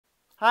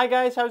Hi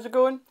guys, how's it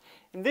going?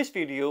 In this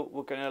video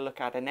we're going to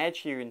look at an Ed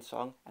Sheeran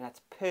song, and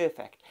that's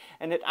Perfect.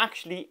 And it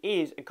actually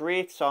is a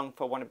great song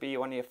for one of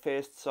your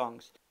first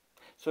songs.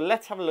 So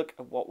let's have a look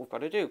at what we've got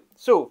to do.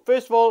 So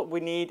first of all,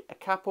 we need a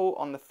capo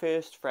on the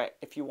first fret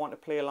if you want to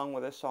play along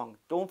with a song.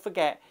 Don't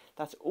forget,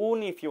 that's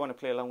only if you want to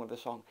play along with the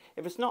song.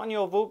 If it's not in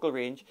your vocal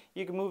range,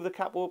 you can move the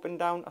capo up and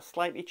down or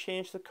slightly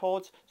change the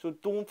chords. So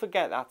don't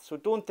forget that. So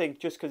don't think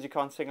just because you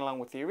can't sing along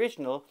with the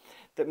original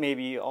that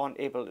maybe you aren't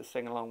able to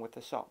sing along with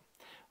the song.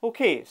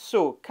 Okay,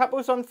 so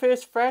capo's on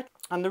first fret,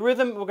 and the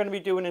rhythm we're going to be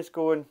doing is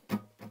going.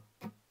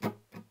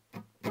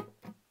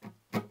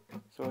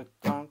 So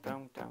down,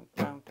 down, down,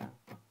 down,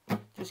 down.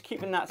 Just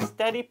keeping that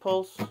steady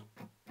pulse.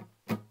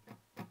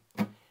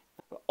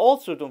 But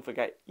also don't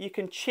forget, you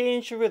can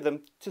change the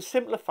rhythm to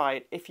simplify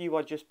it if you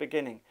are just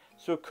beginning.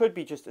 So it could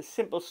be just a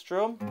simple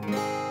strum.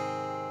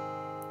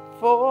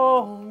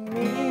 For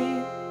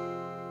me.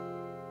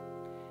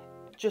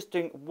 Just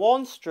doing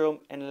one strum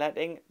and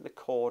letting the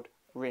chord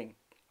ring.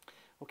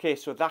 Okay,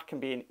 so that can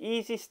be an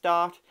easy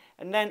start,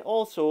 and then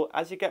also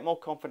as you get more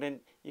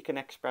confident you can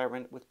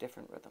experiment with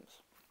different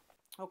rhythms.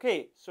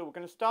 Okay, so we're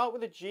going to start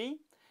with a G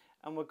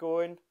and we're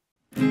going.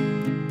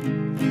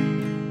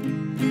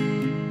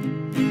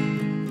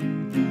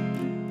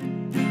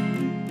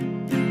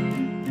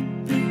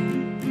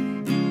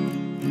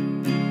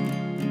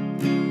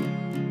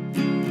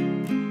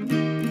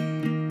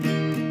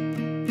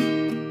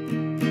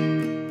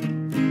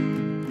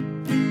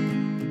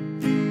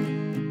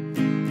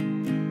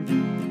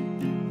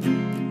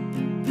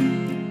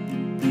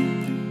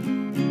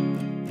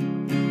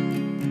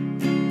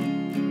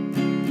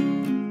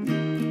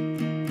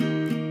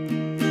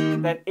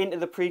 Then into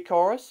the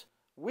pre-chorus.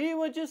 We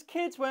were just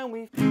kids when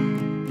we...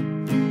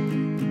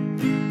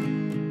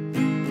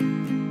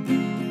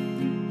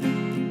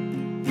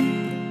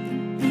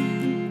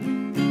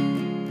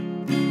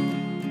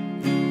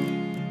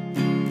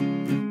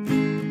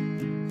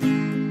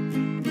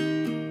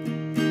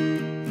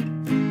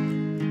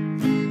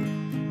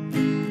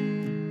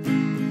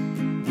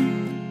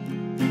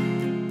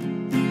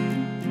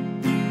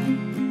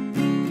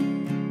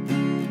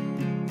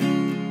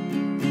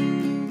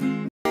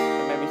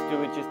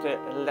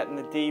 letting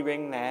the D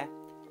ring there,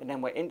 and then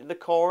we're into the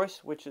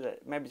chorus, which is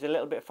maybe a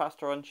little bit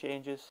faster on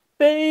changes.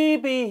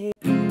 Baby.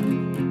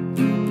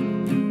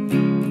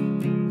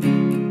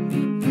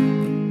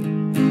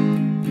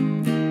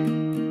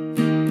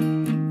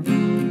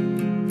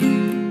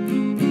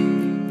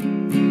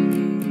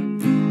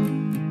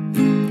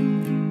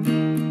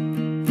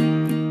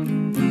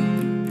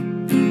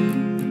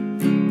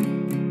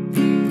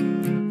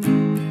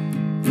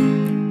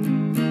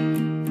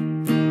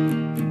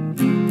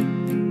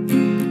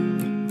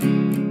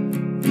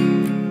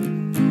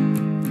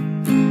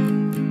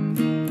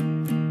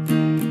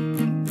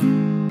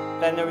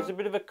 Then there is a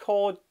bit of a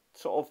chord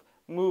sort of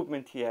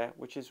movement here,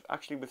 which is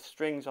actually with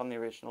strings on the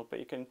original, but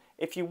you can,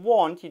 if you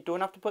want, you don't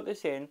have to put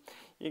this in,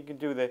 you can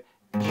do the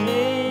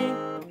G,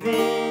 D,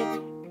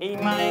 E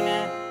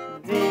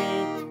minor,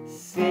 D,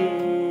 C,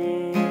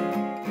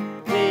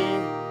 D,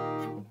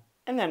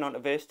 and then on to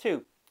verse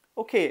 2.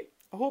 Okay,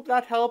 I hope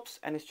that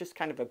helps, and it's just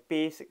kind of a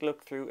basic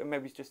look through, and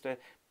maybe it's just a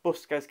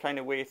buskers kind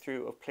of way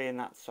through of playing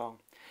that song.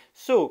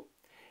 So,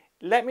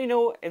 let me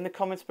know in the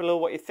comments below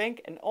what you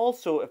think, and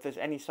also if there's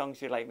any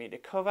songs you'd like me to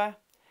cover,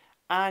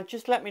 and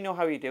just let me know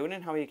how you're doing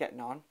and how you're getting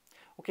on.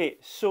 Okay,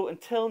 so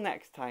until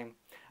next time,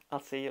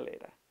 I'll see you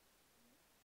later.